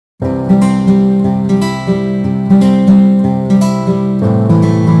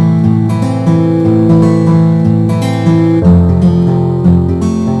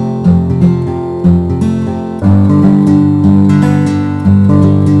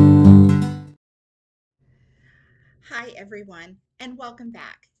everyone, and welcome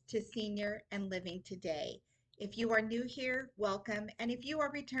back to Senior and Living Today. If you are new here, welcome. And if you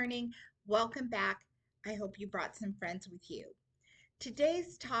are returning, welcome back. I hope you brought some friends with you.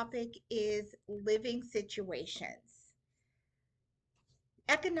 Today's topic is living situations.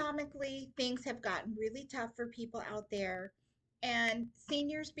 Economically, things have gotten really tough for people out there, and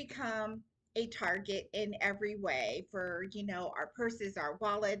seniors become a target in every way for, our purses, our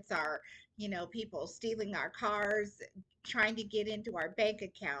wallets, our, people stealing our cars, trying to get into our bank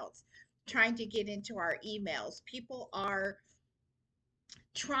accounts, trying to get into our emails. People are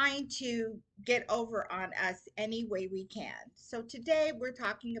trying to get over on us any way we can. So today we're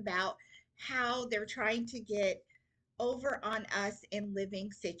talking about how they're trying to get over on us in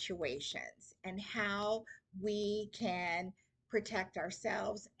living situations and how we can protect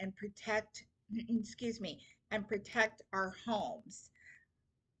ourselves and protect excuse me and protect our homes,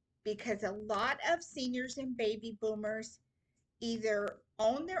 because a lot of seniors and baby boomers either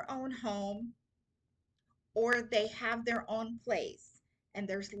own their own home or they have their own place, and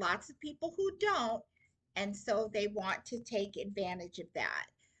there's lots of people who don't, and so they want to take advantage of that.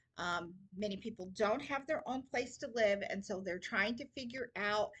 Many people don't have their own place to live, and so they're trying to figure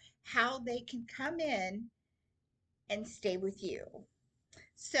out how they can come in and stay with you.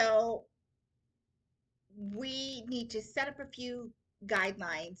 So we need to set up a few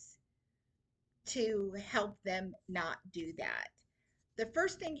guidelines to help them not do that. The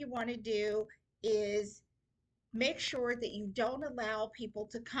first thing you want to do is make sure that you don't allow people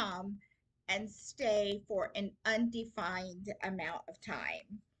to come and stay for an undefined amount of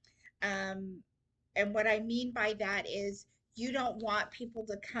time. Um, and what I mean by that is you don't want people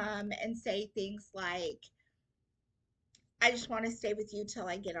to come and say things like, I just want to stay with you till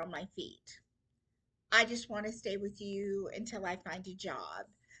I get on my feet. I just want to stay with you until I find a job.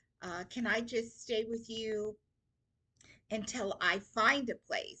 Can I just stay with you until I find a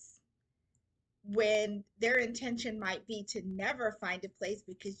place? When their intention might be to never find a place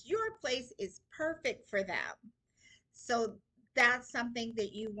because your place is perfect for them. So that's something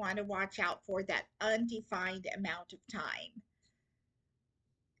that you want to watch out for, that undefined amount of time.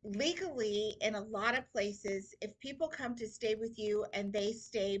 Legally, in a lot of places, if people come to stay with you and they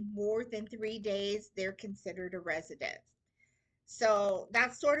stay more than 3 days, they're considered a resident. So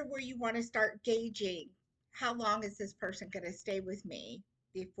that's sort of where you want to start gauging how long is this person going to stay with me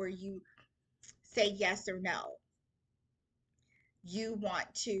before you say yes or no. You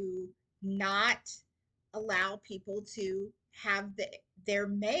want to not allow people to have their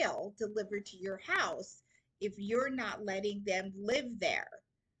mail delivered to your house if you're not letting them live there.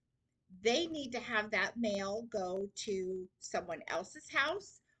 They need to have that mail go to someone else's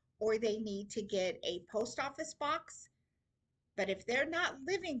house, or they need to get a post office box. But if they're not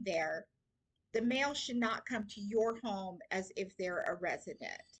living there, the mail should not come to your home as if they're a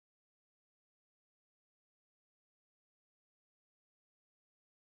resident.